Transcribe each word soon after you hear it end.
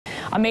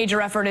A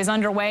major effort is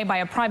underway by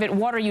a private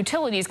water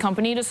utilities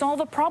company to solve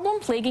a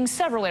problem plaguing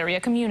several area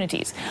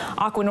communities.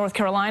 Aqua North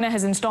Carolina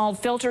has installed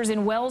filters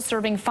in wells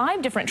serving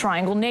 5 different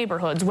Triangle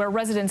neighborhoods where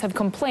residents have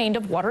complained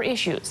of water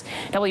issues.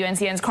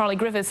 WNCN's Carly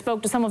Griffith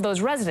spoke to some of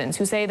those residents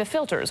who say the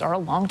filters are a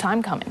long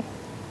time coming.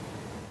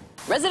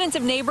 Residents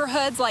of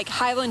neighborhoods like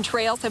Highland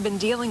Trails have been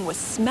dealing with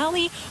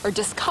smelly or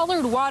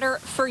discolored water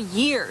for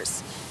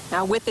years.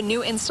 Now, with the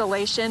new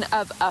installation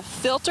of a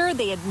filter,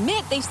 they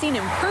admit they've seen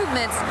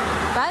improvements,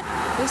 but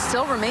they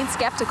still remain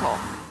skeptical.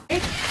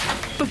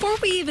 Before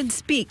we even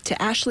speak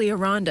to Ashley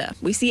Aranda,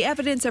 we see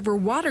evidence of her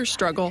water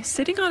struggle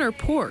sitting on her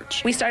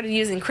porch. We started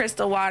using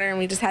crystal water, and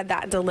we just had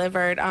that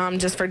delivered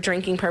just for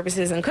drinking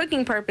purposes and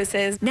cooking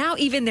purposes. Now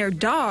even their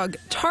dog,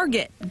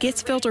 Target,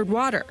 gets filtered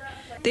water.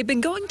 They've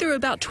been going through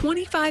about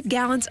 25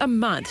 gallons a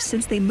month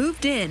since they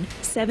moved in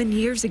 7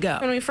 years ago.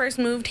 When we first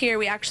moved here,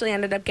 we actually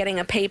ended up getting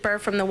a paper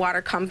from the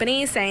water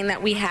company saying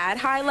that we had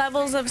high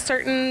levels of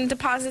certain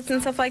deposits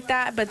and stuff like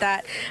that, but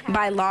that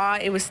by law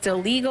it was still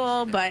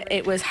legal, but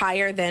it was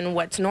higher than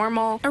what's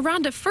normal.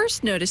 Aranda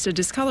first noticed a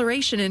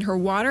discoloration in her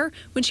water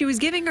when she was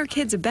giving her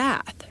kids a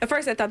bath. At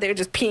first I thought they were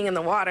just peeing in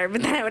the water,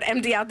 but then I would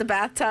empty out the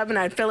bathtub and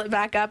I'd fill it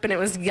back up and it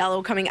was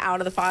yellow coming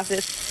out of the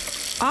faucet.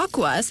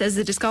 Aqua says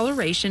the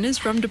discoloration is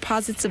from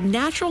deposits of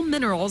natural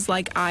minerals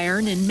like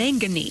iron and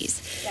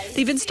manganese.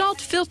 They've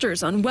installed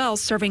filters on wells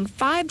serving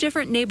 5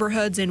 different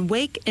neighborhoods in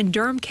Wake and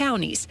Durham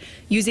counties,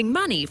 using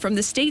money from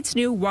the state's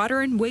new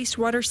water and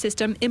wastewater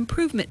system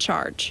improvement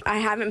charge. I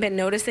haven't been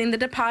noticing the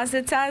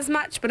deposits as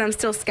much, but I'm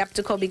still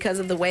skeptical because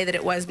of the way that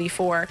it was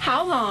before.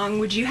 How long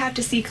would you have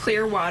to see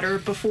clear water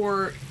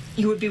before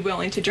you would be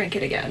willing to drink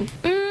it again?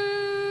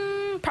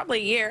 Probably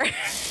a year.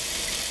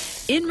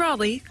 In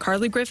Raleigh,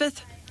 Carly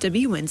Griffith,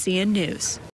 WNCN News.